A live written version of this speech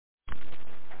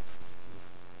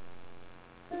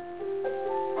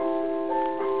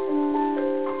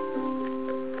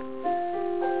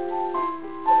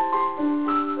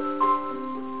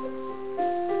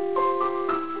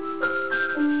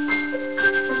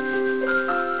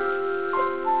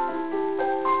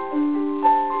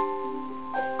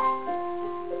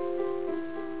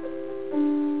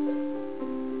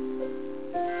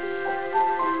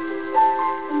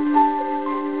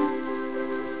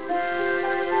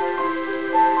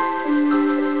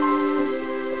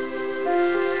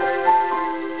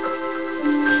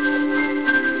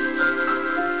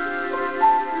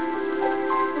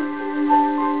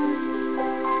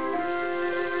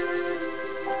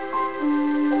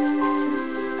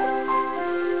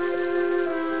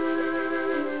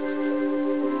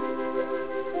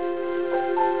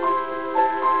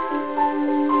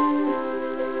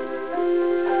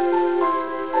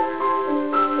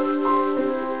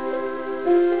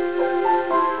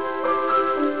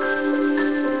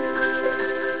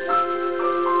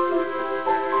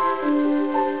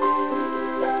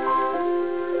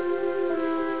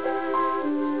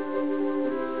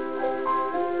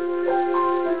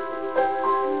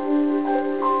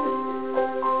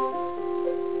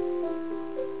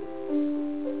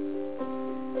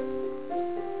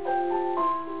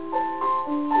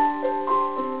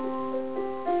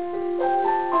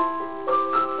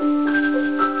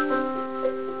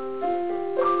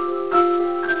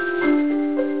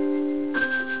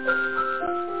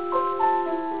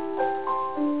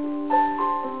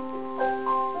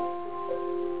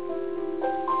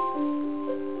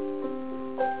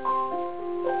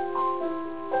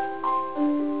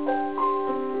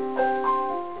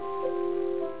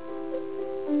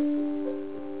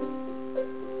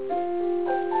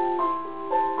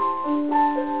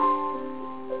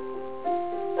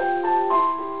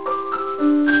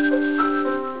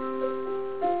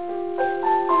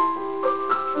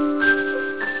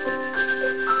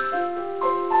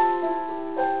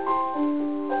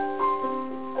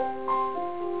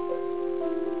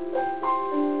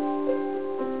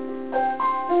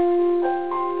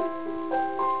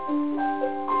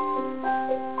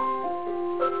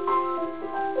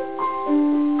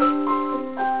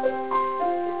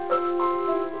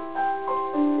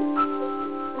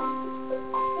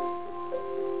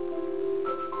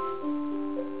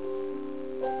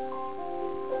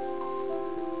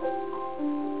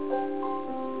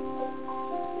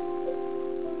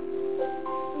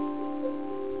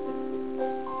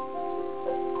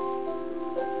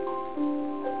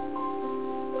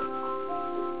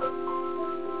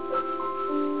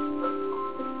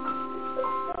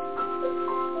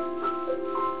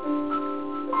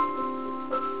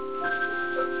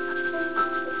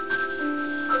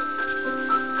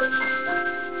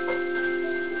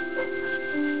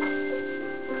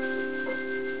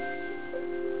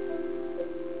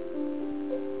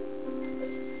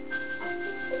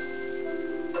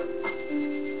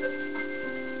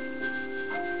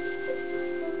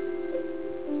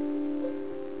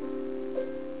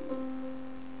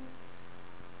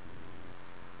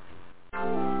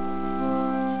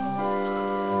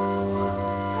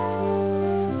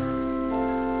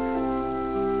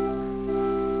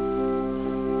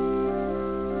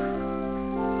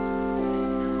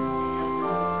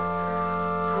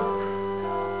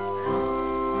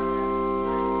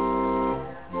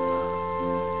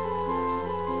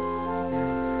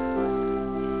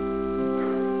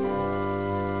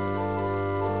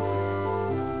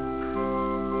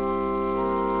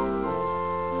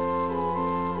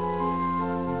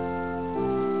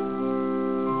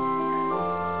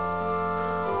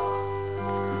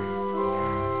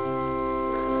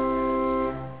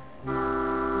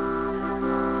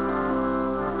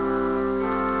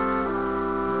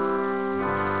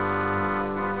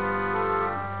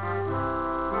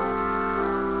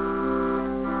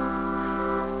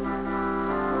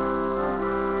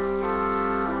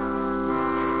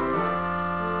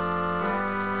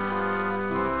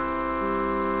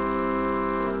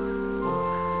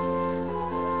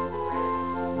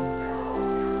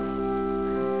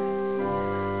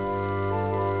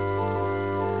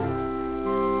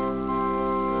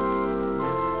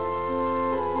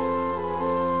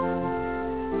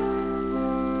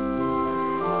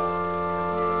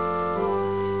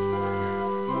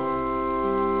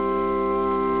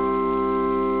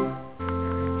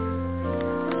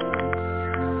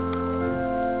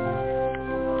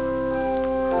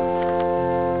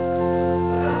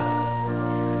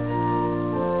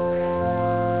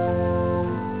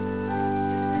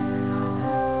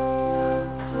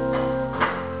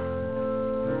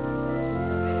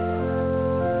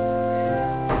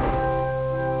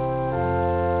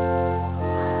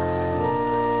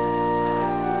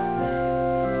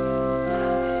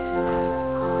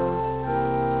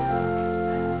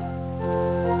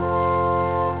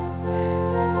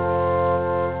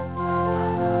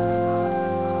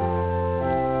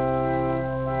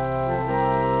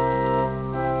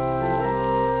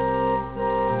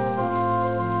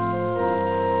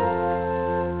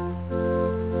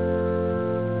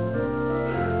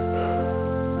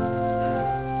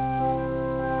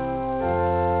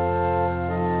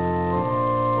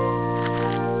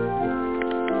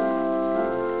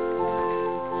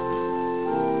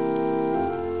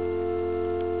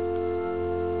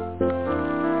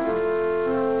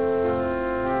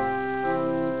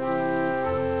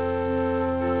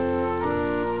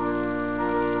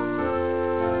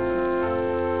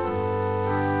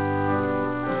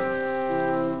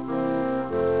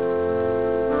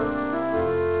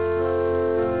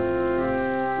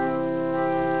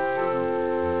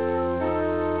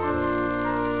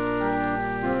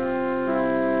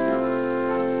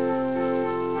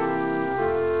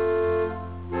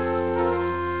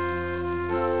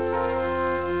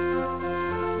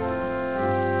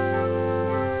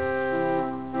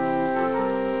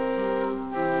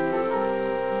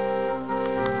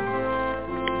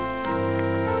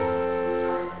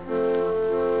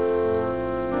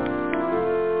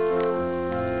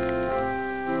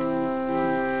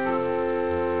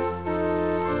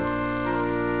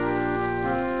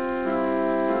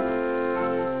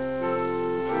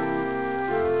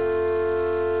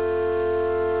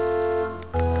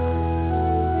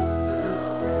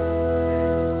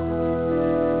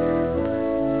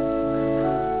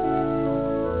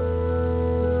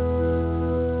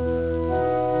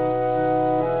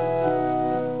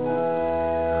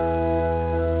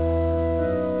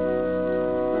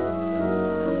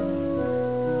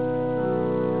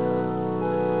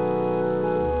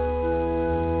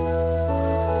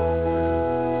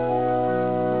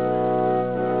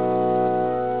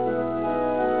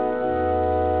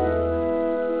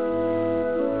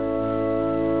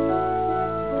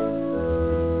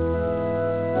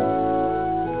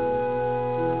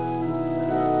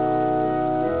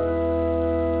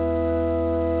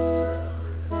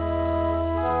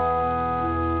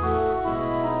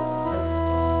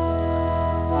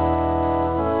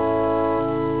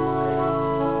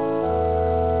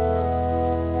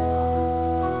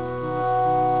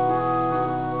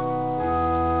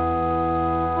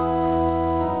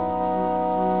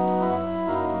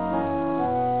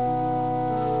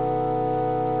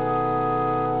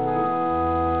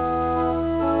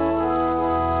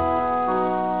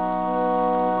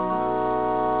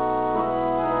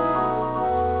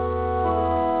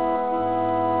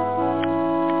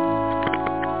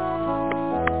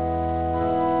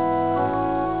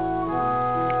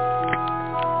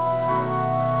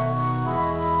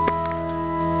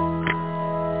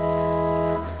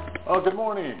Well, good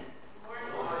morning.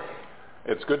 Good morning.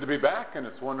 It's good to be back, and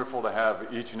it's wonderful to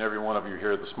have each and every one of you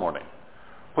here this morning.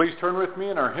 Please turn with me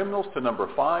in our hymnals to number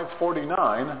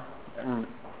 549,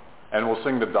 and we'll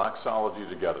sing the doxology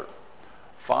together.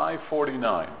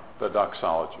 549, the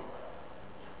doxology.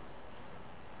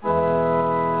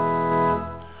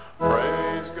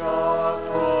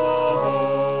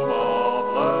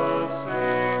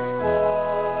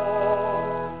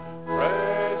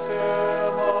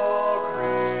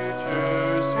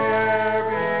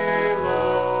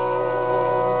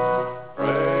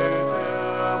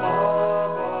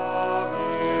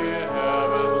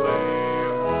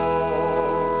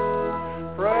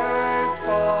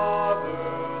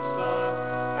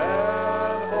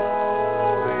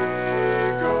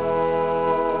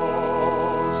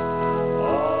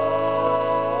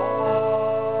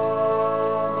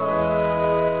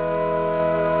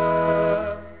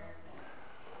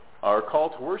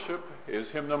 Worship is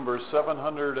hymn number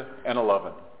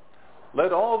 711.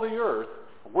 Let all the earth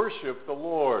worship the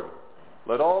Lord.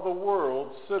 Let all the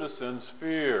world's citizens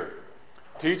fear.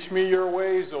 Teach me your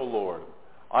ways, O Lord.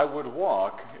 I would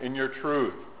walk in your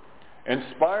truth.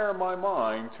 Inspire my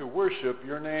mind to worship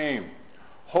your name.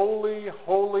 Holy,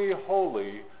 holy,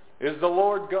 holy is the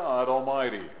Lord God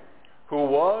Almighty, who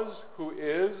was, who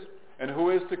is, and who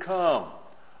is to come.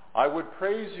 I would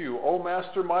praise you, O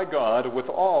Master my God, with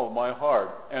all my heart,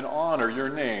 and honor your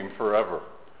name forever.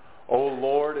 O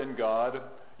Lord and God,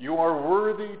 you are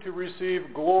worthy to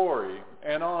receive glory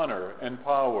and honor and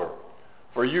power.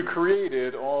 For you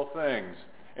created all things,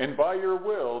 and by your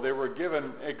will they were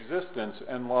given existence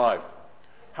and life.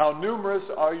 How numerous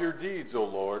are your deeds, O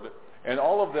Lord, and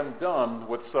all of them done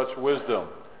with such wisdom.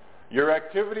 Your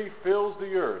activity fills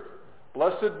the earth.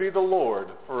 Blessed be the Lord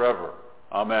forever.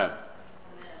 Amen.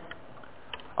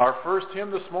 Our first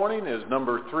hymn this morning is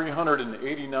number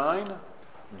 389,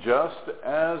 Just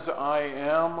As I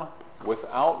Am,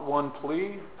 Without One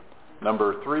Plea,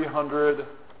 number 300.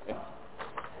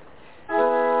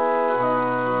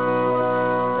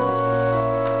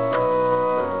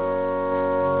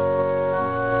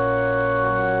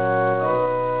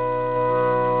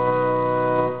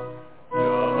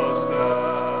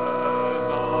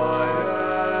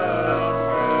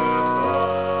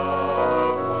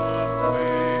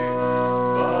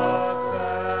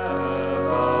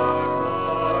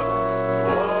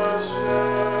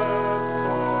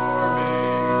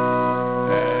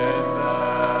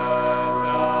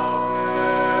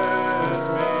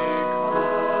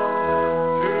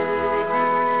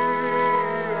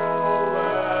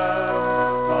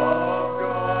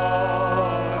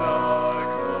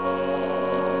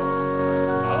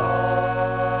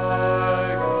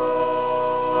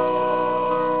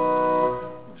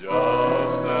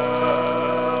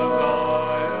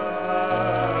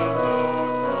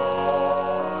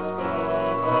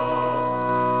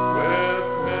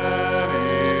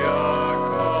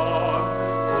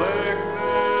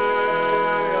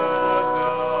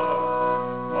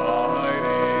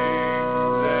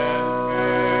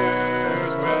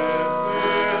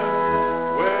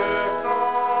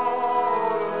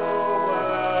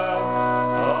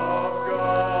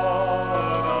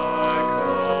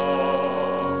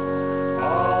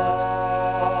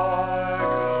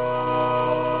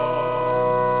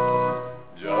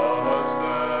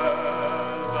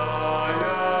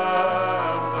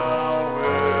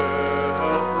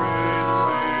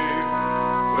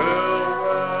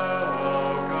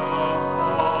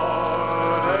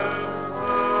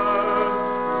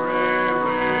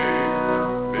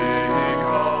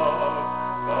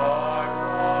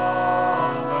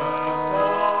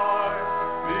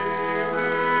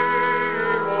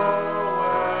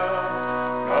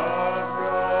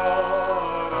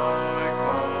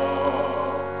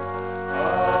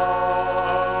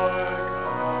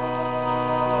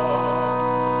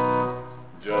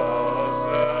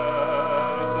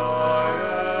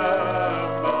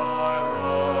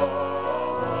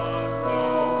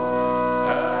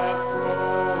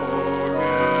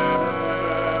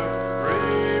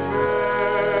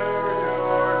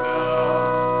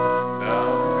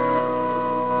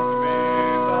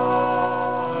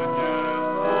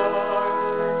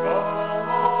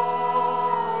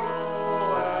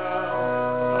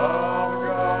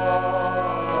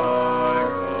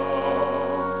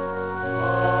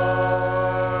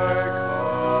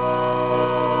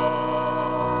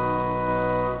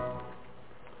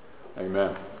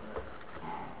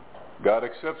 God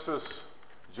accepts us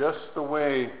just the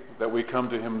way that we come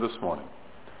to him this morning.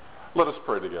 Let us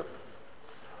pray together.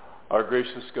 Our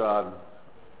gracious God,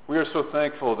 we are so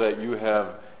thankful that you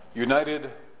have united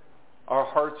our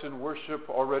hearts in worship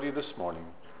already this morning.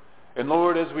 And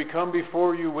Lord, as we come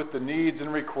before you with the needs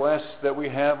and requests that we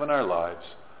have in our lives,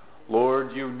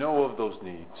 Lord, you know of those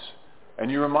needs. And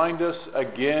you remind us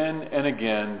again and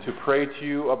again to pray to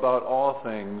you about all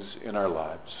things in our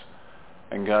lives.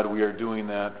 And God, we are doing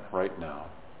that right now.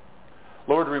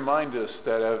 Lord, remind us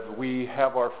that as we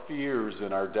have our fears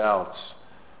and our doubts,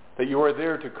 that you are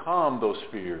there to calm those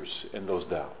fears and those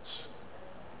doubts.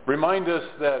 Remind us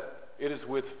that it is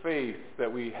with faith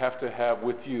that we have to have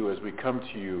with you as we come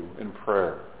to you in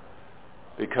prayer.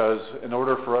 Because in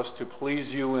order for us to please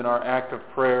you in our act of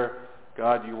prayer,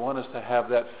 God, you want us to have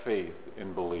that faith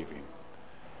in believing.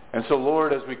 And so,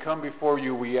 Lord, as we come before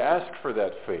you, we ask for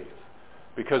that faith,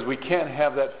 because we can't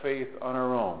have that faith on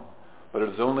our own. But it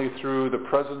is only through the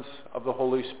presence of the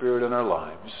Holy Spirit in our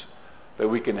lives that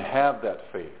we can have that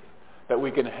faith, that we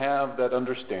can have that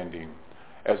understanding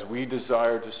as we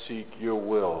desire to seek your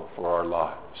will for our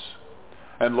lives.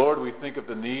 And Lord, we think of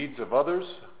the needs of others,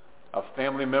 of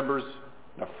family members,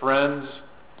 of friends,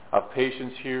 of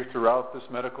patients here throughout this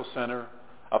medical center,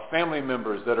 of family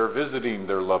members that are visiting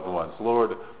their loved ones.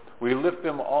 Lord, we lift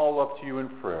them all up to you in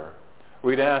prayer.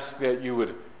 We'd ask that you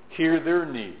would hear their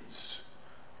needs,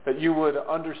 that you would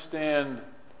understand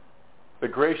the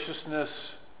graciousness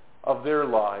of their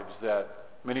lives, that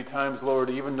many times, Lord,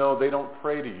 even though they don't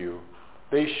pray to you,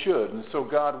 they should. And so,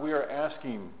 God, we are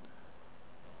asking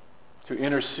to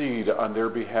intercede on their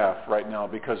behalf right now,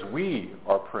 because we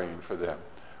are praying for them.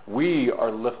 We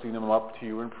are lifting them up to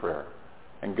you in prayer.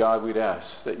 And God, we'd ask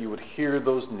that you would hear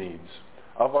those needs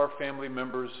of our family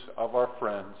members, of our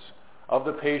friends, of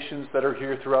the patients that are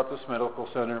here throughout this medical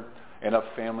center, and of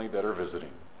family that are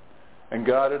visiting. And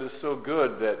God, it is so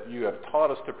good that you have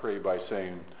taught us to pray by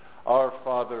saying, Our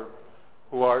Father,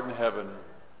 who art in heaven,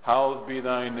 hallowed be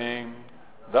thy name.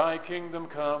 Thy kingdom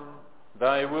come,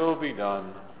 thy will be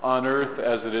done, on earth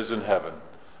as it is in heaven.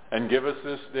 And give us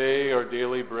this day our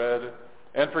daily bread,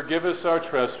 and forgive us our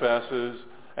trespasses,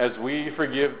 as we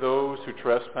forgive those who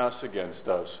trespass against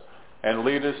us. And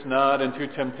lead us not into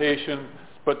temptation,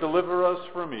 but deliver us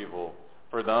from evil.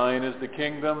 For thine is the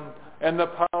kingdom, and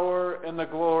the power, and the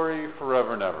glory,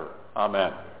 forever and ever.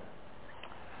 Amen.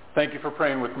 Thank you for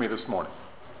praying with me this morning.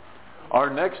 Our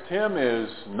next hymn is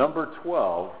number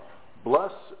 12,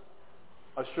 Blessed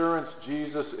Assurance,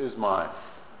 Jesus is Mine.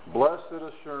 Blessed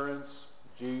Assurance,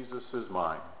 Jesus is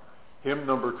Mine. Hymn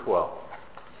number 12.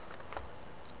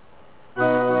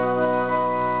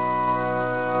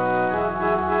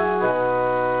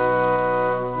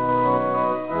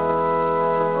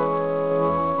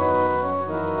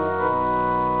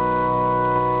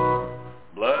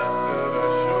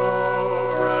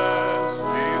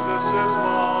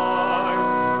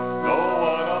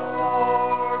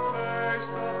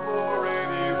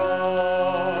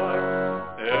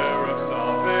 There of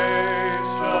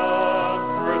salvation,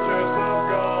 purchase of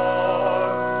God.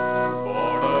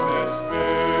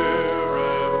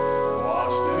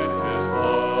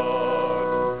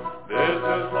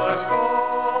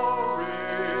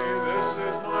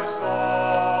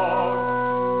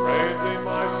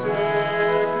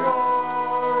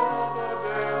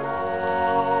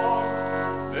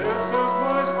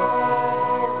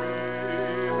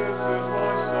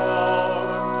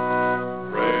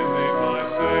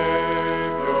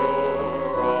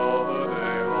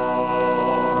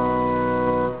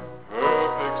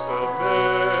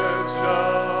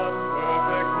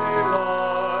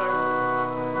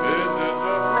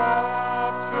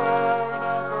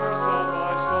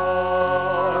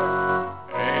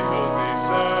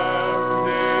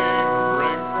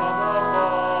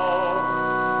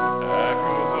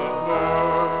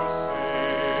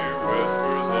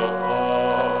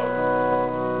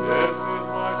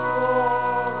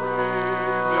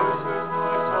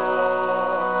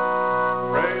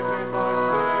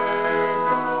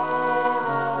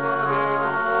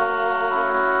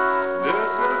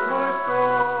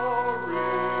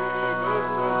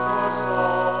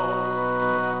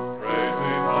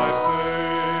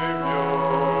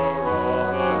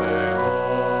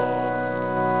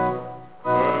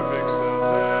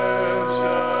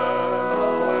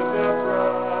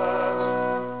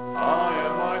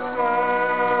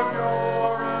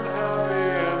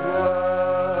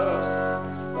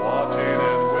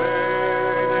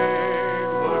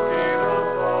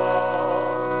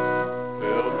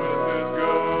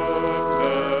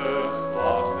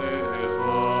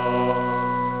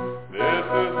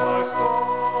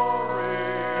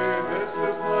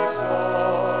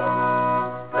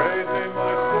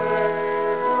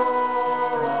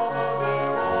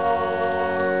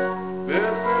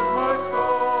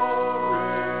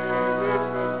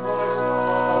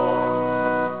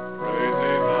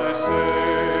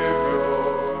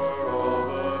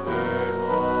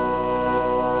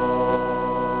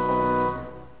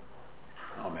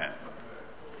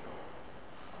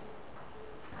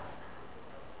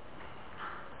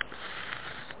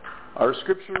 Our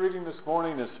scripture reading this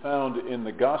morning is found in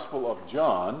the Gospel of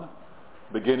John,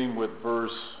 beginning with verse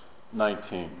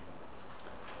 19.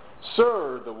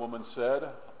 "Sir," the woman said,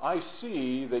 "I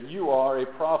see that you are a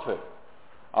prophet.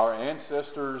 Our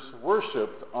ancestors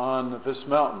worshipped on this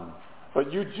mountain,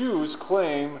 but you Jews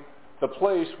claim the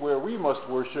place where we must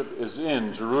worship is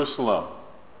in Jerusalem."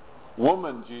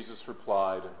 "Woman," Jesus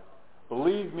replied,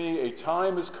 "believe me, a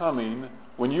time is coming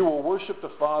when you will worship the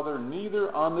Father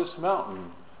neither on this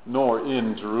mountain nor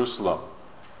in Jerusalem.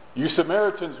 You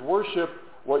Samaritans worship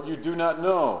what you do not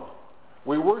know.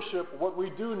 We worship what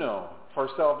we do know, for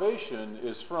salvation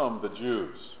is from the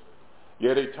Jews.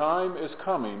 Yet a time is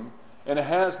coming, and it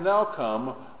has now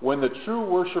come, when the true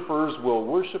worshipers will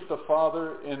worship the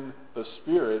Father in the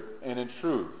Spirit and in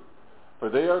truth, for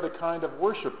they are the kind of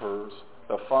worshipers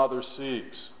the Father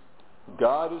seeks.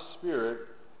 God is Spirit,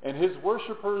 and his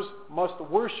worshipers must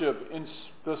worship in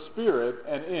the Spirit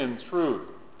and in truth."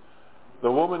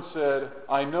 The woman said,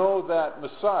 "I know that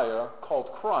Messiah,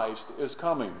 called Christ, is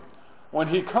coming. When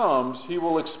he comes, he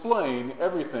will explain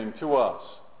everything to us."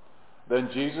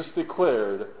 Then Jesus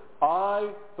declared,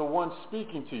 "I, the one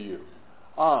speaking to you,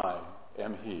 I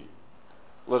am he."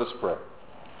 Let us pray.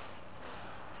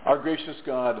 Our gracious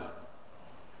God,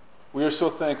 we are so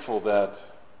thankful that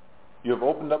you have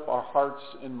opened up our hearts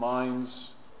and minds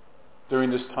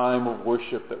during this time of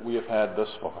worship that we have had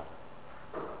thus far.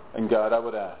 And God, I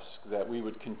would ask that we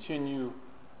would continue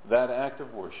that act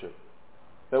of worship,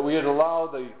 that we would allow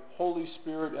the Holy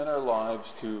Spirit in our lives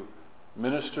to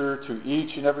minister to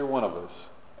each and every one of us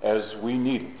as we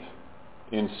need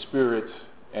it, in spirit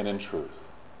and in truth.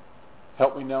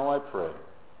 Help me now, I pray,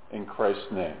 in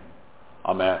Christ's name.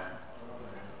 Amen.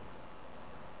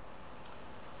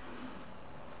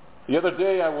 The other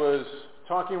day I was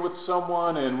talking with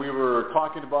someone, and we were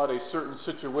talking about a certain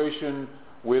situation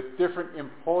with different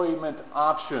employment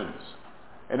options.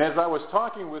 And as I was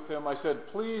talking with him, I said,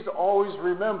 please always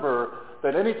remember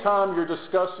that anytime you're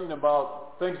discussing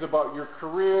about things about your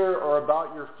career or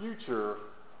about your future,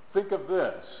 think of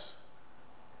this: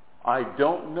 I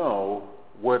don't know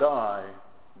what I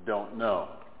don't know.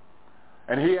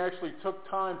 And he actually took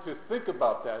time to think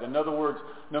about that. In other words,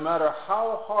 no matter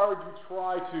how hard you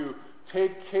try to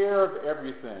take care of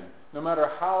everything, no matter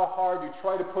how hard you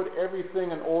try to put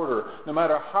everything in order, no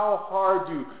matter how hard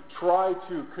you try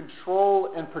to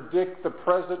control and predict the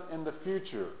present and the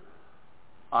future,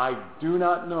 I do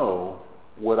not know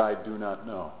what I do not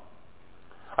know.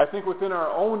 I think within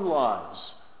our own lives,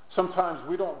 sometimes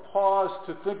we don't pause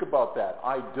to think about that.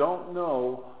 I don't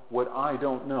know what I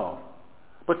don't know.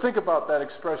 But think about that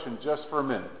expression just for a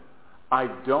minute. I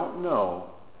don't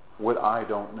know what I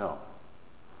don't know.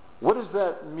 What does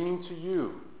that mean to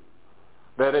you?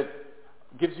 That it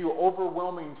gives you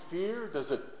overwhelming fear? Does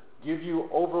it give you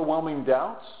overwhelming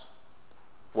doubts?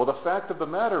 Well, the fact of the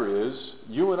matter is,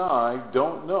 you and I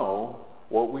don't know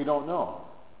what we don't know.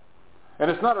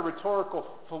 And it's not a rhetorical,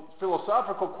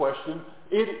 philosophical question.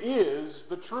 It is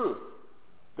the truth.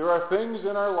 There are things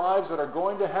in our lives that are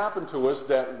going to happen to us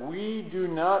that we do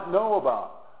not know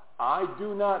about. I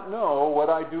do not know what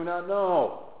I do not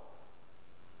know.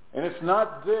 And it's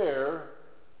not there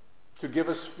to give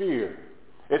us fear.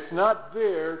 It's not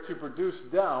there to produce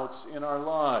doubts in our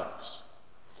lives.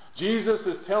 Jesus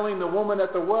is telling the woman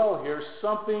at the well here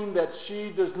something that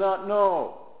she does not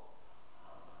know.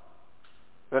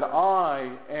 That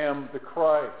I am the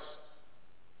Christ.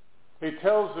 He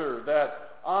tells her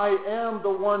that I am the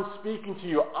one speaking to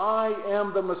you. I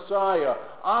am the Messiah.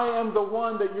 I am the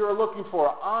one that you're looking for.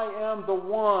 I am the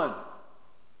one.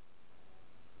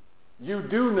 You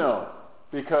do know,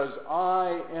 because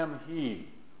I am he.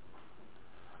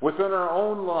 Within our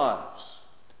own lives,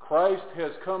 Christ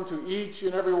has come to each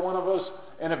and every one of us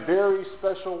in a very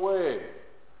special way.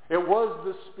 It was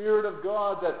the Spirit of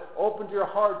God that opened your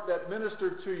heart, that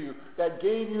ministered to you, that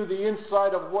gave you the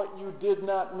insight of what you did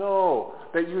not know,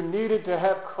 that you needed to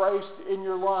have Christ in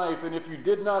your life. And if you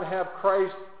did not have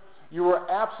Christ, you were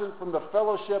absent from the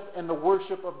fellowship and the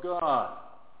worship of God.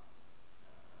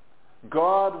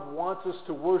 God wants us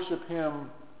to worship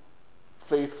him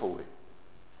faithfully,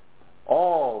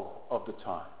 all of the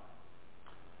time.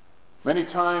 Many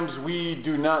times we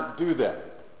do not do that.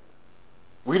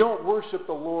 We don't worship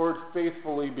the Lord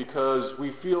faithfully because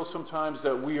we feel sometimes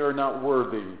that we are not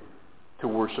worthy to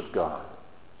worship God.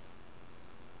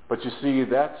 But you see,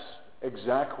 that's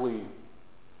exactly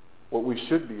what we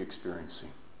should be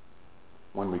experiencing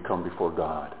when we come before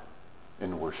God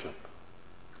in worship.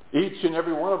 Each and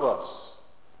every one of us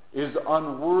is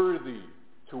unworthy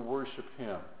to worship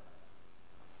him.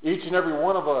 Each and every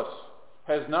one of us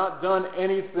has not done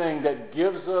anything that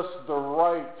gives us the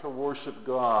right to worship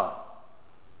God.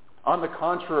 On the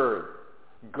contrary,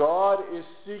 God is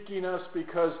seeking us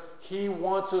because He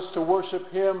wants us to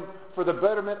worship Him for the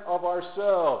betterment of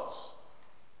ourselves.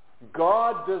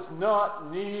 God does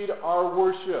not need our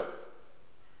worship.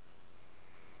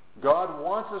 God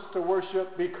wants us to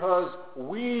worship because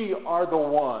we are the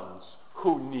ones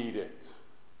who need it,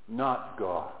 not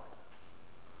God.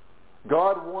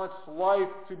 God wants life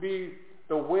to be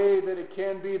the way that it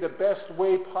can be, the best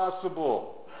way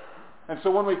possible. And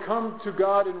so when we come to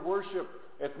God in worship,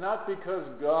 it's not because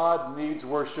God needs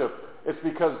worship. It's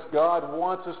because God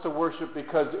wants us to worship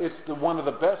because it's one of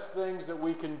the best things that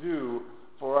we can do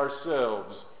for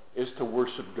ourselves is to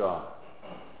worship God.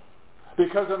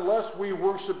 Because unless we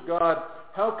worship God,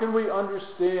 how can we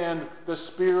understand the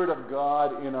Spirit of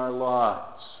God in our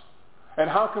lives? And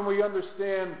how can we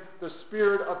understand the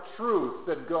Spirit of truth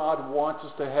that God wants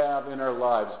us to have in our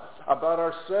lives about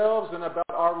ourselves and about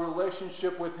our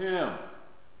relationship with Him?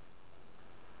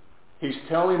 He's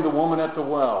telling the woman at the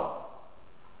well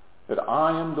that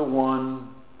I am the one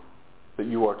that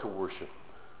you are to worship.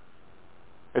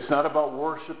 It's not about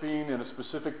worshiping in a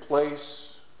specific place,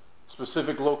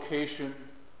 specific location.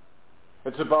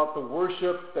 It's about the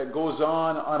worship that goes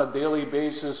on a daily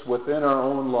basis within our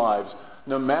own lives.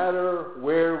 No matter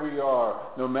where we are,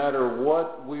 no matter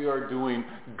what we are doing,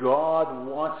 God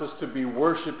wants us to be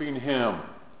worshiping Him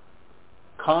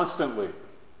constantly,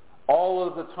 all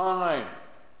of the time.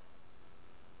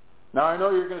 Now I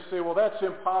know you're going to say, well, that's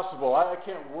impossible. I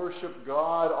can't worship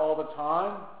God all the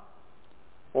time.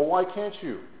 Well, why can't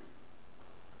you?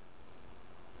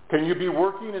 Can you be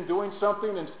working and doing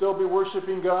something and still be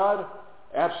worshiping God?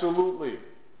 Absolutely.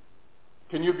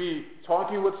 Can you be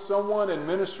talking with someone and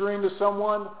ministering to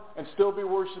someone and still be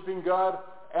worshiping God?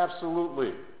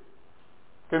 Absolutely.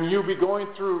 Can you be going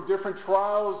through different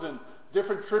trials and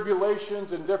different tribulations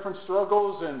and different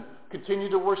struggles and continue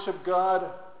to worship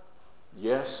God?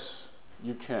 Yes,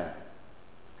 you can.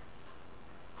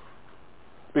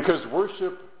 Because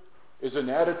worship is an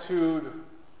attitude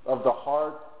of the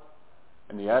heart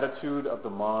and the attitude of the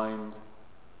mind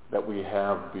that we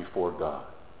have before God.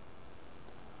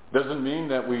 Doesn't mean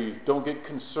that we don't get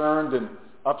concerned and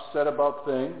upset about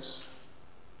things.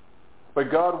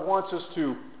 But God wants us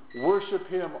to worship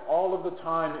Him all of the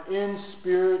time in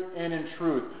spirit and in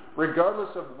truth, regardless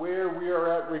of where we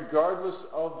are at, regardless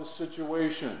of the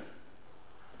situation.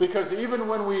 Because even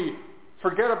when we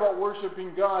forget about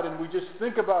worshiping God and we just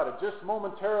think about it just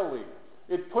momentarily,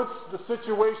 it puts the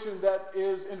situation that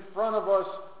is in front of us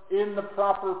in the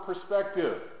proper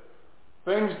perspective.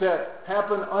 Things that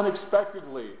happen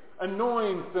unexpectedly,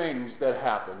 annoying things that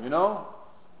happen, And all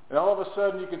of a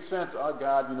sudden you can sense, oh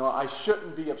God, I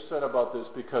shouldn't be upset about this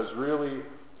because really,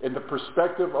 in the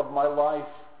perspective of my life,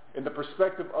 in the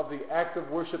perspective of the act of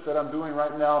worship that I'm doing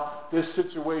right now, this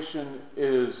situation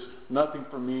is nothing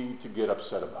for me to get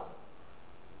upset about.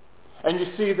 And you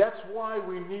see, that's why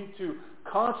we need to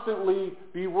constantly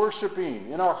be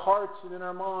worshiping in our hearts and in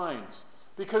our minds.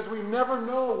 Because we never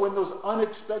know when those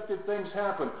unexpected things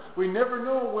happen. We never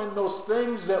know when those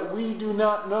things that we do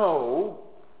not know,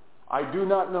 I do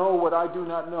not know what I do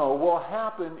not know, will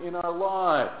happen in our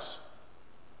lives.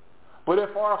 But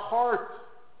if our heart,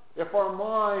 if our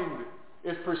mind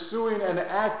is pursuing an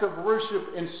act of worship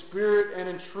in spirit and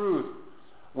in truth,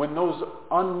 when those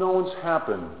unknowns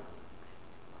happen,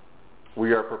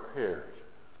 we are prepared.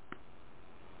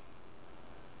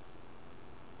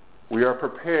 We are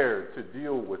prepared to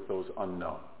deal with those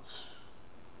unknowns.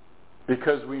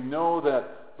 Because we know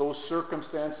that those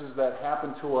circumstances that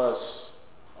happen to us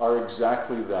are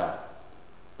exactly that.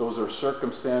 Those are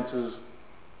circumstances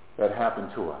that happen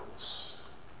to us.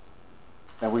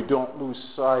 And we don't lose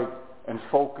sight and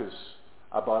focus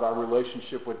about our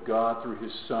relationship with God through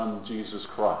His Son, Jesus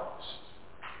Christ.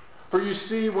 For you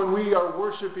see, when we are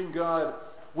worshiping God,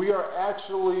 we are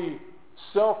actually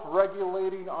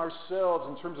self-regulating ourselves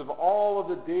in terms of all of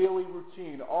the daily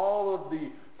routine, all of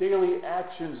the daily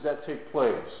actions that take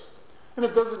place. And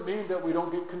it doesn't mean that we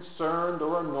don't get concerned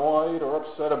or annoyed or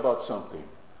upset about something.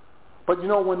 But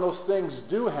when those things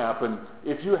do happen,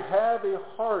 if you have a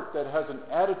heart that has an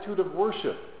attitude of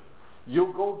worship,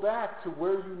 you'll go back to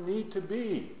where you need to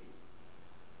be.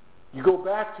 You go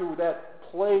back to that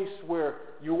place where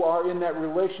you are in that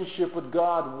relationship with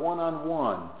God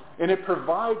one-on-one. And it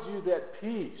provides you that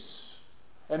peace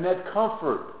and that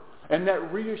comfort and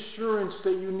that reassurance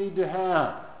that you need to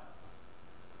have.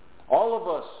 All of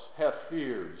us have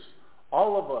fears.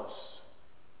 All of us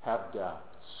have doubts.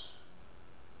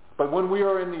 But when we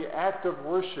are in the act of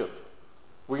worship,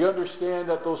 we understand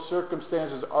that those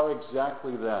circumstances are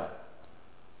exactly that.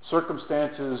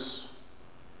 Circumstances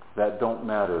that don't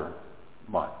matter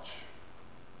much.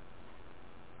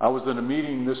 I was in a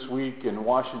meeting this week in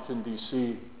Washington,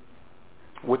 D.C.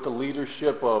 with the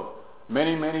leadership of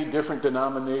many, many different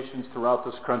denominations throughout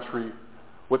this country,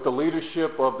 with the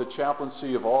leadership of the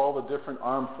chaplaincy of all the different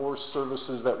armed force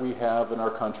services that we have in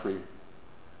our country.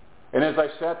 And as I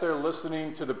sat there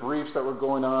listening to the briefs that were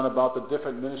going on about the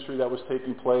different ministry that was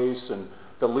taking place, and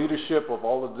the leadership of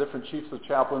all the different chiefs of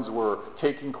chaplains were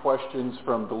taking questions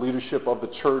from the leadership of the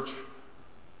church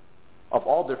of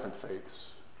all different faiths,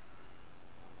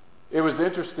 it was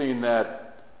interesting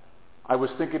that I was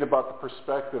thinking about the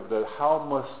perspective that how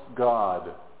must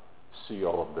God see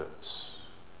all of this?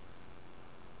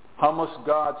 How must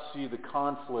God see the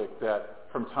conflict that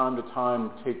from time to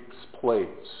time takes place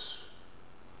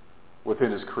within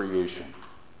his creation?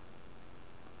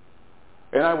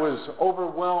 And I was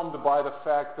overwhelmed by the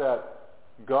fact that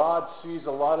God sees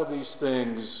a lot of these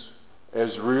things as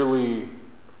really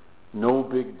no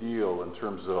big deal in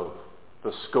terms of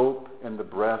the scope and the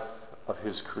breadth of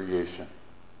his creation.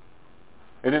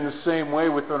 And in the same way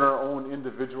within our own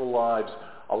individual lives,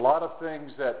 a lot of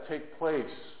things that take place,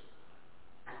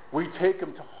 we take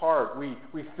them to heart. We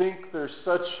think they're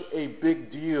such a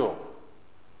big deal.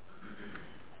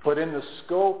 But in the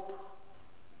scope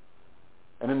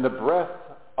and in the breadth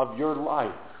of your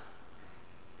life,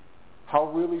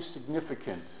 how really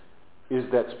significant is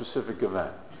that specific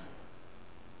event?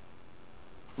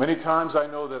 Many times I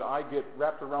know that I get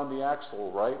wrapped around the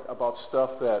axle, right, about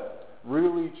stuff that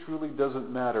really, truly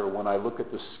doesn't matter when I look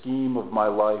at the scheme of my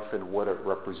life and what it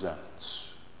represents.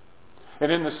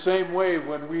 And in the same way,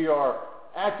 when we are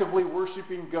actively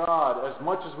worshiping God as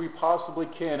much as we possibly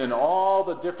can in all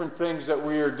the different things that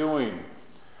we are doing,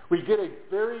 we get a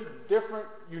very different,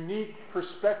 unique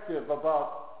perspective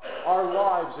about our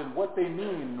lives and what they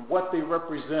mean, what they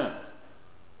represent.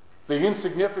 The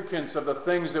insignificance of the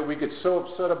things that we get so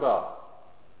upset about.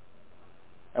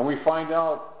 And we find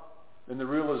out in the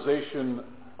realization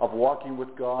of walking with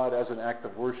God as an act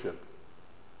of worship,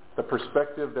 the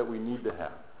perspective that we need to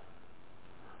have.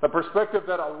 The perspective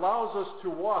that allows us to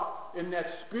walk in that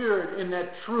spirit, in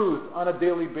that truth on a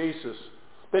daily basis.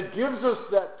 That gives us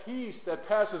that peace that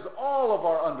passes all of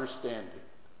our understanding.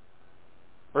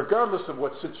 Regardless of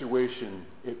what situation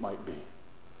it might be.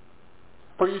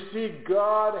 For you see,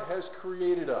 God has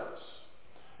created us.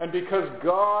 And because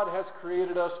God has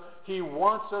created us, he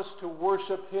wants us to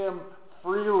worship him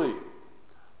freely,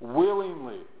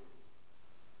 willingly.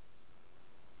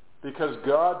 Because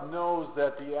God knows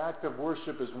that the act of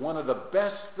worship is one of the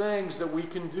best things that we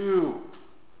can do.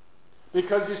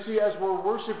 Because you see, as we're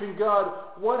worshiping God,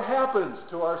 what happens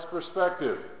to our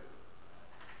perspective?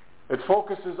 It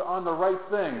focuses on the right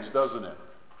things, doesn't it?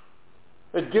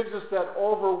 It gives us that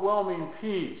overwhelming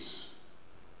peace.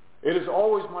 It is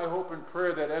always my hope and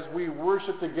prayer that as we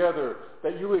worship together,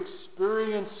 that you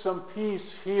experience some peace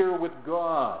here with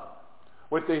God,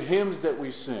 with the hymns that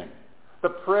we sing, the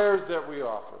prayers that we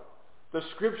offer, the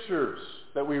scriptures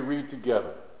that we read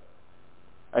together.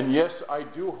 And yes, I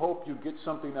do hope you get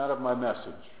something out of my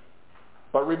message.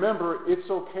 But remember, it's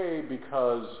okay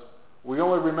because we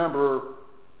only remember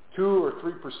 2 or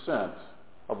 3%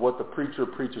 of what the preacher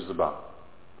preaches about.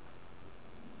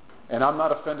 And I'm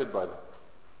not offended by that.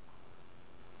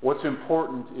 What's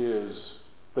important is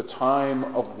the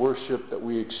time of worship that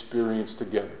we experience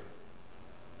together.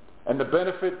 And the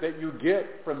benefit that you get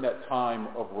from that time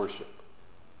of worship.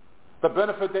 The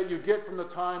benefit that you get from the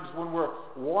times when we're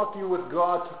walking with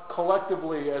God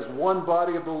collectively as one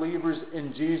body of believers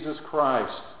in Jesus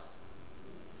Christ.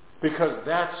 Because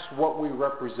that's what we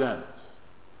represent.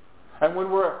 And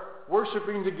when we're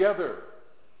worshiping together,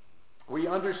 we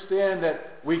understand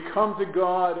that we come to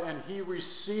God and he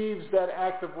receives that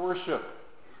act of worship.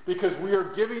 Because we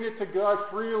are giving it to God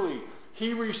freely.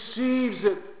 He receives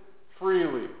it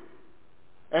freely.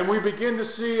 And we begin to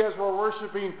see as we're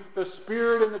worshiping the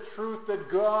spirit and the truth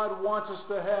that God wants us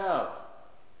to have.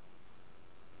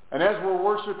 And as we're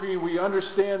worshiping, we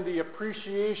understand the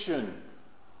appreciation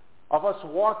of us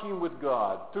walking with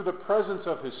God through the presence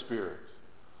of his Spirit.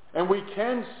 And we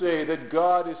can say that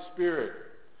God is Spirit,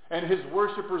 and his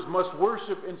worshipers must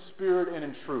worship in spirit and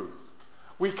in truth.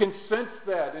 We can sense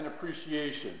that in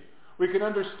appreciation. We can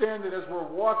understand it as we're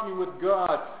walking with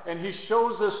God, and he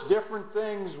shows us different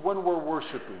things when we're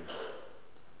worshiping.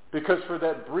 Because for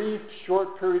that brief,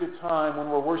 short period of time when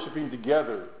we're worshiping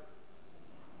together,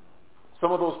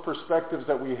 some of those perspectives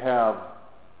that we have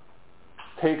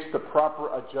takes the proper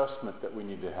adjustment that we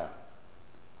need to have.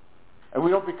 And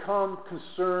we don't become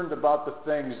concerned about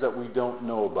the things that we don't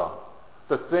know about,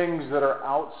 the things that are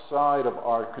outside of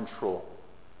our control.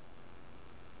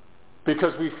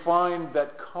 Because we find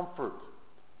that comfort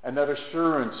and that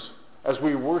assurance as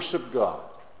we worship God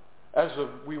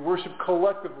we worship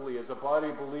collectively as a body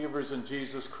of believers in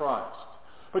Jesus Christ.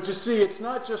 But you see, it's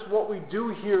not just what we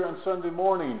do here on Sunday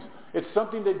mornings. It's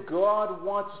something that God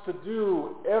wants us to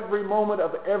do every moment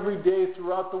of every day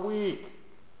throughout the week.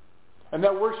 And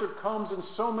that worship comes in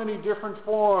so many different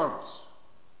forms.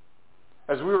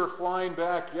 As we were flying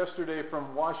back yesterday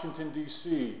from Washington,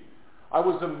 D.C., I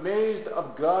was amazed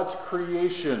of God's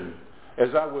creation as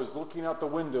I was looking out the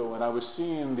window and I was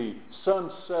seeing the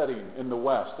sun setting in the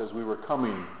west as we were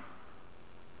coming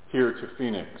here to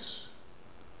Phoenix.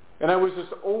 And I was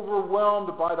just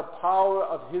overwhelmed by the power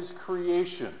of His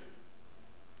creation.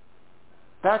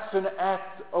 That's an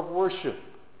act of worship.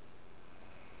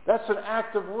 That's an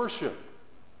act of worship.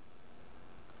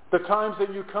 The times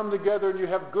that you come together and you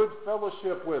have good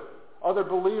fellowship with other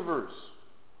believers,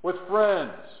 with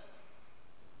friends,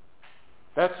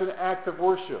 that's an act of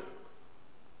worship.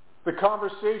 The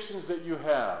conversations that you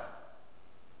have,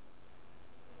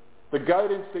 the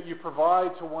guidance that you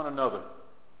provide to one another,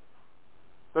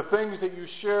 the things that you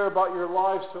share about your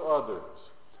lives to others,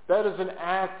 that is an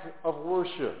act of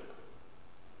worship.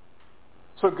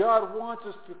 So God wants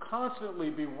us to constantly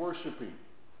be worshiping.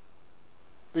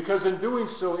 Because in doing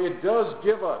so, it does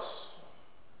give us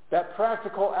that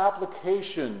practical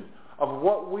application of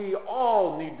what we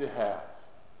all need to have.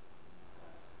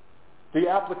 The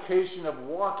application of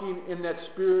walking in that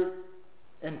spirit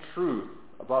and truth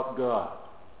about God.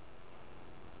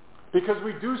 Because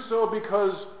we do so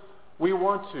because we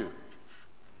want to.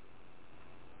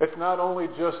 It's not only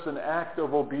just an act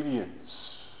of obedience.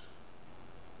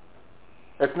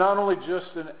 It's not only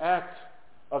just an act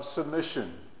of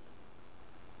submission.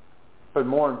 But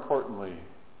more importantly,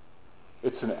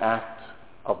 it's an act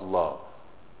of love.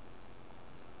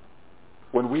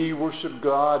 When we worship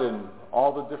God in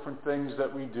all the different things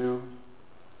that we do,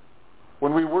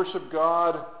 when we worship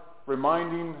God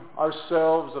reminding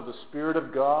ourselves of the Spirit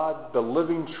of God, the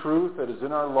living truth that is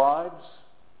in our lives,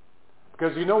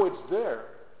 because you know it's there.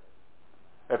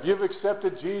 If you've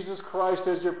accepted Jesus Christ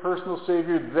as your personal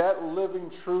Savior, that living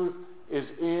truth is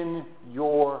in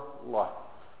your life.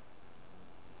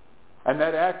 And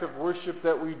that act of worship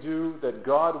that we do, that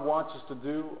God wants us to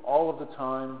do all of the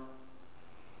time,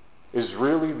 is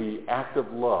really the act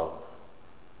of love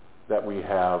that we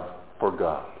have for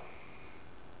God.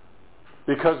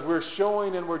 Because we're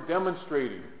showing and we're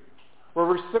demonstrating,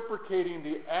 we're reciprocating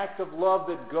the act of love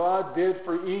that God did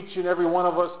for each and every one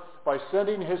of us by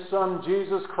sending His Son,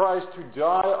 Jesus Christ, to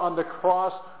die on the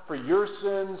cross for your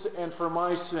sins and for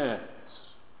my sins.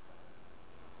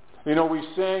 You know, we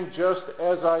sang "Just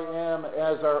As I Am"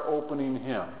 as our opening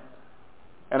hymn.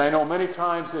 And I know many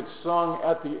times it's sung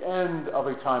at the end of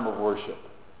a time of worship.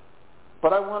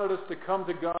 But I wanted us to come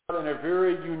to God in a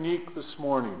very unique this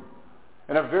morning,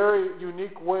 in a very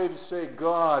unique way to say,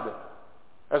 God,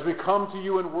 as we come to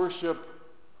you in worship,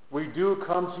 we do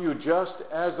come to you just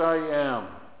as I am,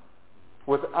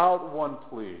 without one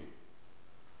plea.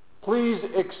 Please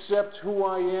accept who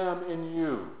I am in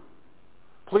you.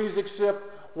 Please accept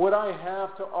what I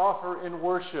have to offer in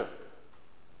worship.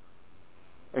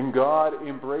 And God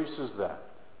embraces that.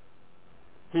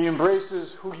 He embraces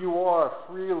who you are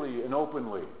freely and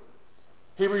openly.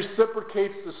 He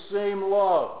reciprocates the same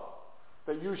love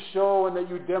that you show and that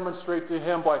you demonstrate to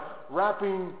Him by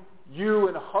wrapping you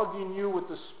and hugging you with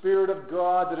the Spirit of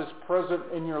God that is present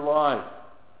in your life.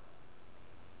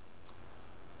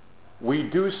 We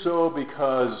do so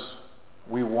because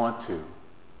we want to.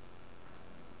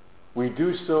 We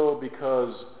do so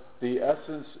because the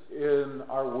essence in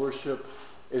our worship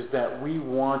is that we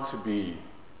want to be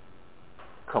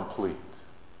complete.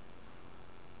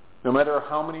 No matter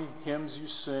how many hymns you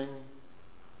sing,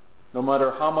 no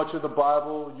matter how much of the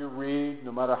Bible you read,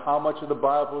 no matter how much of the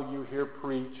Bible you hear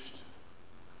preached,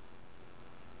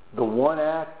 the one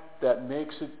act that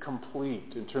makes it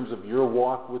complete in terms of your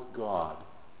walk with God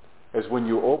is when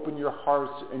you open your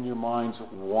hearts and your minds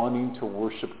wanting to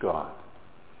worship God,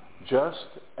 just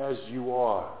as you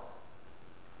are.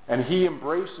 And He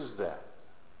embraces that.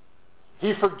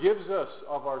 He forgives us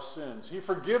of our sins. He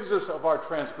forgives us of our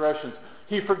transgressions.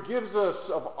 He forgives us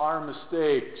of our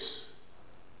mistakes.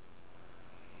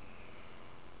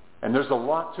 And there's a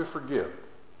lot to forgive.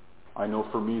 I know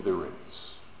for me there is.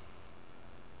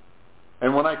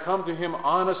 And when I come to Him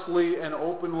honestly and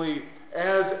openly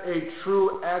as a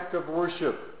true act of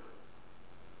worship,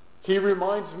 He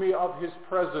reminds me of His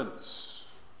presence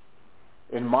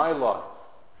in my life.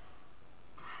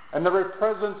 And the very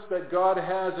presence that God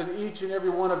has in each and every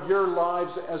one of your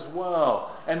lives as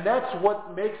well. And that's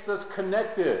what makes us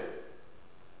connected.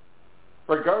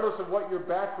 Regardless of what your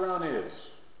background is.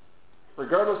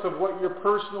 regardless of what your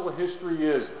personal history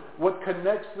is, what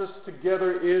connects us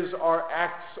together is our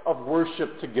acts of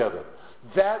worship together.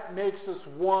 That makes us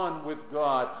one with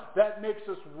God. That makes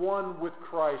us one with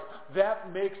Christ.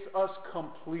 That makes us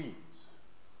complete.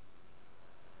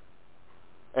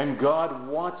 And God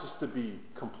wants us to be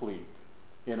complete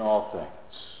in all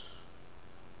things.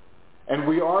 And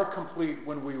we are complete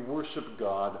when we worship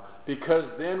God, because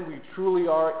then we truly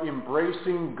are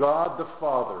embracing God the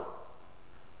Father.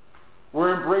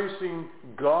 We're embracing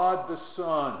God the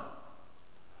Son.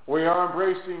 We are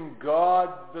embracing God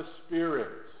the Spirit.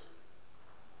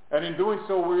 And in doing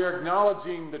so, we are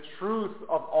acknowledging the truth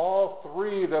of all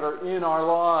three that are in our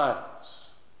lives.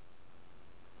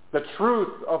 The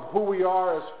truth of who we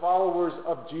are as followers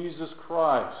of Jesus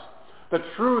Christ. The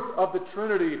truth of the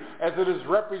Trinity as it is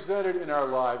represented in our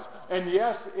lives. And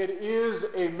yes, it is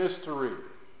a mystery.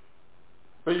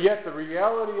 But yet the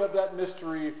reality of that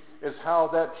mystery is how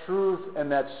that truth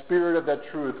and that spirit of that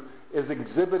truth is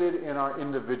exhibited in our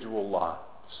individual lives.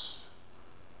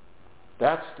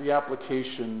 That's the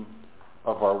application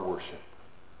of our worship.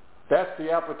 That's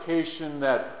the application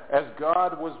that as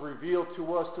God was revealed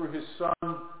to us through his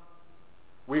Son,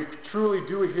 we truly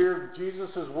do hear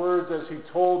Jesus' words as he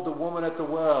told the woman at the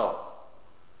well.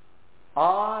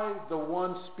 I, the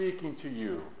one speaking to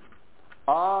you,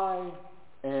 I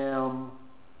am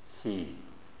he.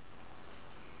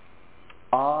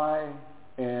 I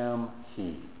am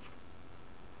he.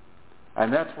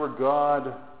 And that's where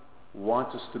God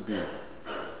wants us to be.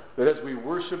 That as we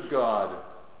worship God,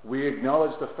 we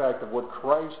acknowledge the fact of what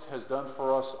Christ has done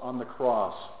for us on the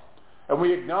cross. And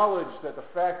we acknowledge that the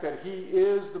fact that he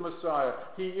is the Messiah,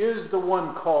 he is the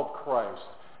one called Christ,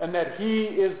 and that he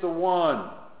is the one,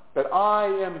 that I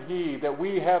am he, that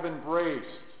we have embraced,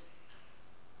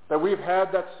 that we've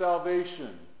had that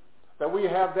salvation, that we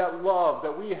have that love,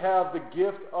 that we have the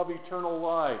gift of eternal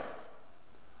life,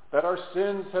 that our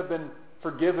sins have been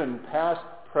forgiven, past,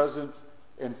 present,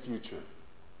 and future.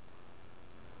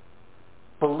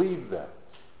 Believe that,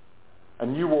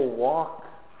 and you will walk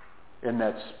in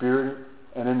that spirit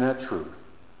and in that truth.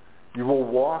 You will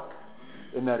walk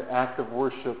in that act of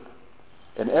worship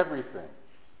in everything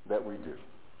that we do.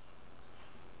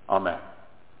 Amen.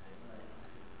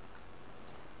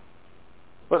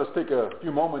 Let us take a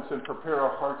few moments and prepare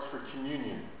our hearts for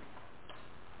communion.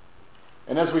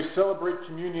 And as we celebrate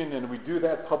communion, and we do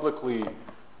that publicly,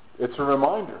 it's a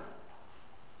reminder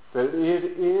that it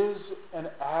is an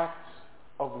act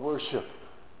of worship.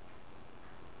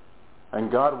 And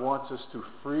God wants us to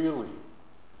freely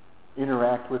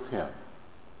interact with him.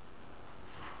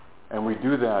 And we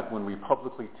do that when we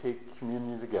publicly take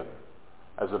communion together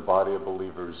as a body of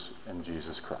believers in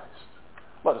Jesus Christ.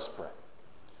 Let us pray.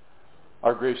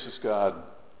 Our gracious God,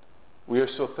 we are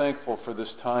so thankful for this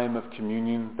time of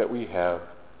communion that we have,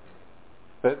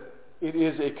 that it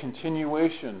is a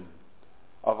continuation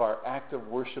of our act of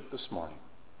worship this morning.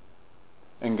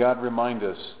 And God, remind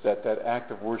us that that act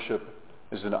of worship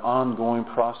is an ongoing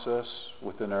process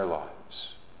within our lives.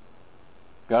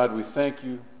 God, we thank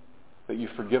you that you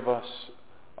forgive us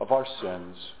of our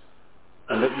sins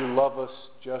and that you love us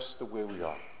just the way we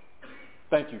are.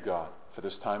 Thank you, God, for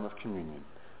this time of communion.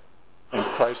 In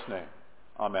Christ's name,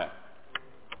 amen.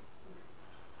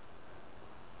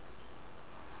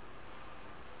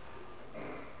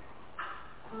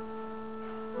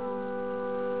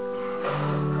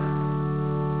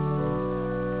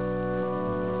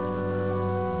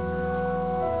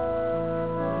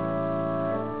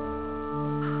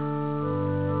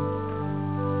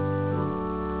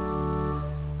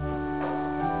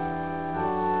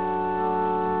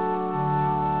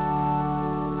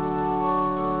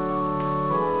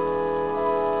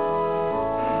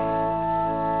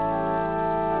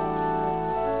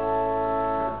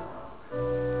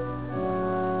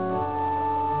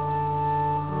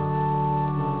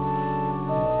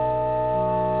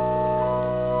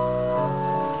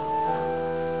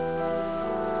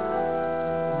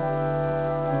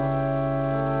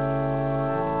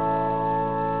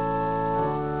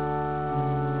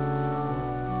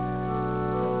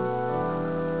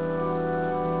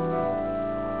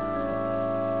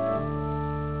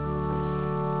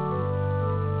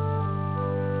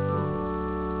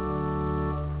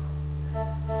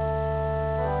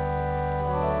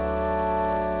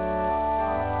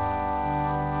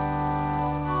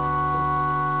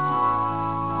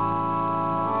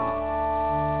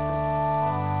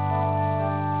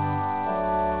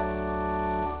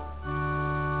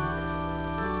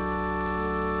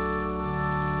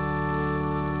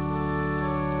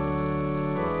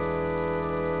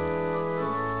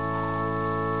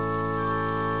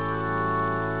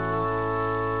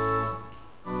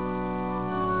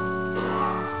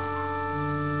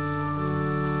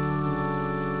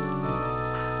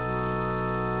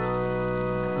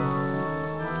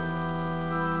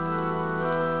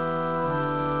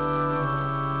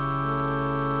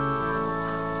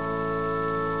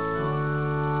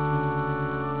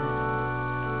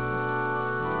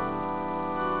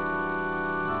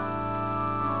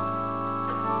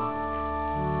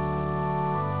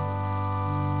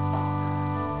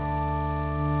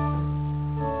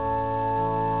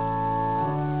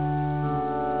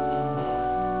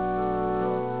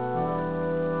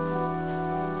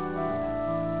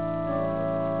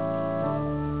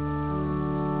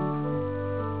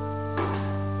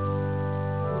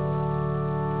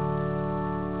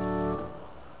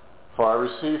 For I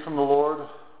received from the Lord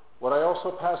what I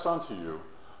also pass on to you.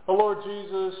 The Lord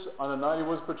Jesus, on the night he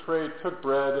was betrayed, took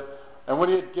bread, and when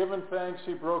he had given thanks,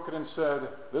 he broke it and said,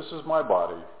 "This is my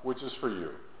body, which is for you.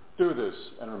 Do this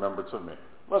in remembrance of me."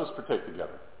 Let us partake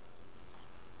together.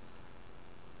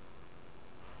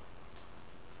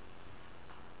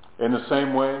 In the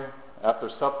same way, after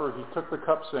supper, he took the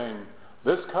cup, saying,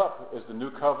 "This cup is the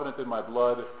new covenant in my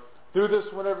blood. Do this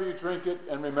whenever you drink it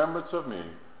in remembrance of me.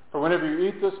 For whenever you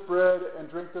eat this bread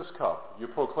and drink this cup, you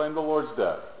proclaim the Lord's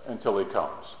death until he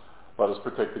comes." Let us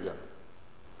partake together.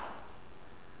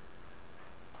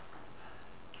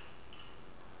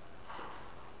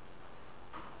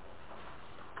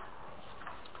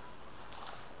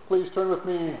 Please turn with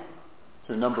me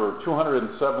to number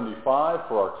 275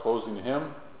 for our closing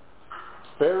hymn.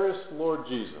 Fairest Lord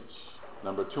Jesus,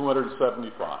 number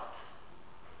 275.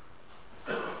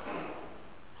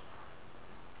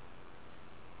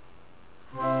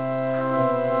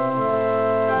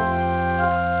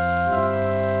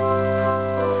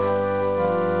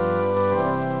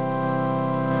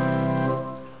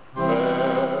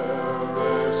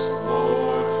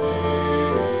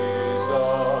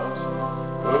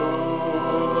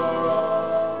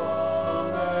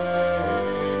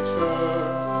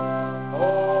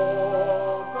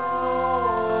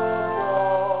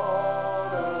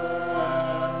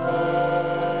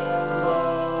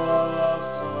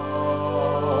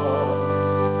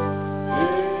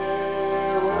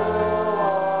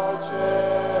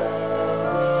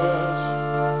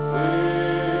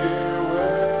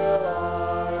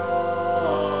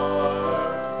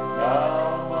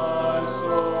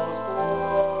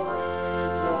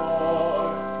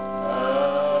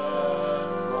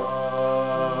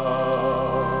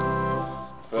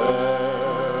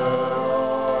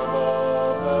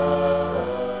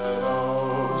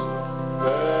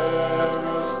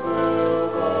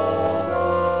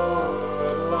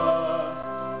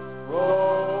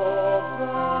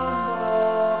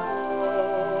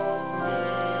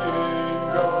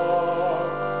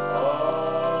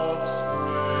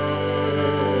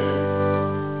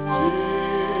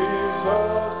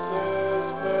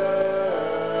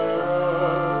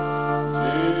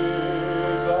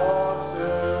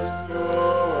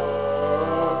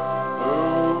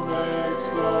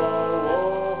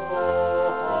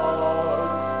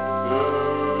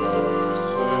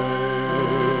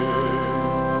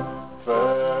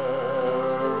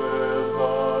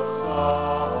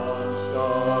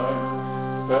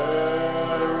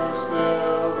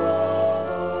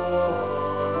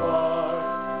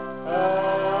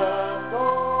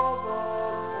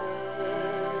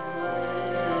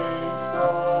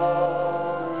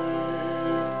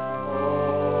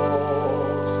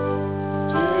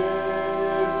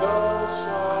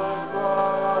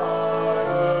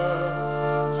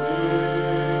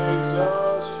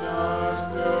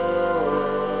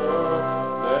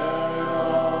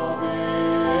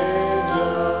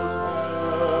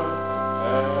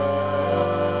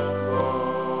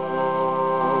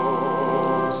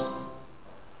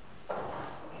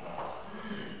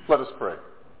 Let us pray.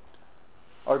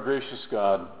 Our gracious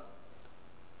God,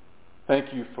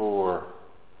 thank you for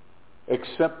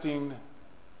accepting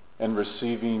and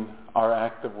receiving our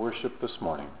act of worship this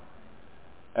morning.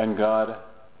 And God,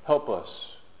 help us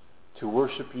to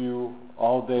worship you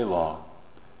all day long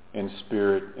in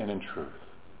spirit and in truth.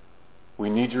 We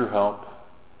need your help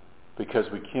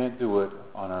because we can't do it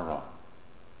on our own.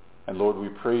 And Lord, we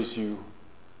praise you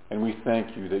and we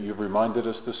thank you that you've reminded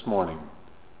us this morning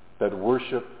that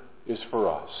worship is for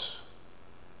us.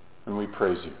 And we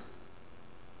praise you.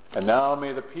 And now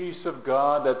may the peace of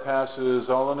God that passes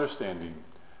all understanding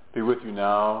be with you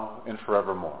now and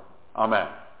forevermore. Amen.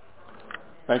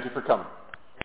 Thank you for coming.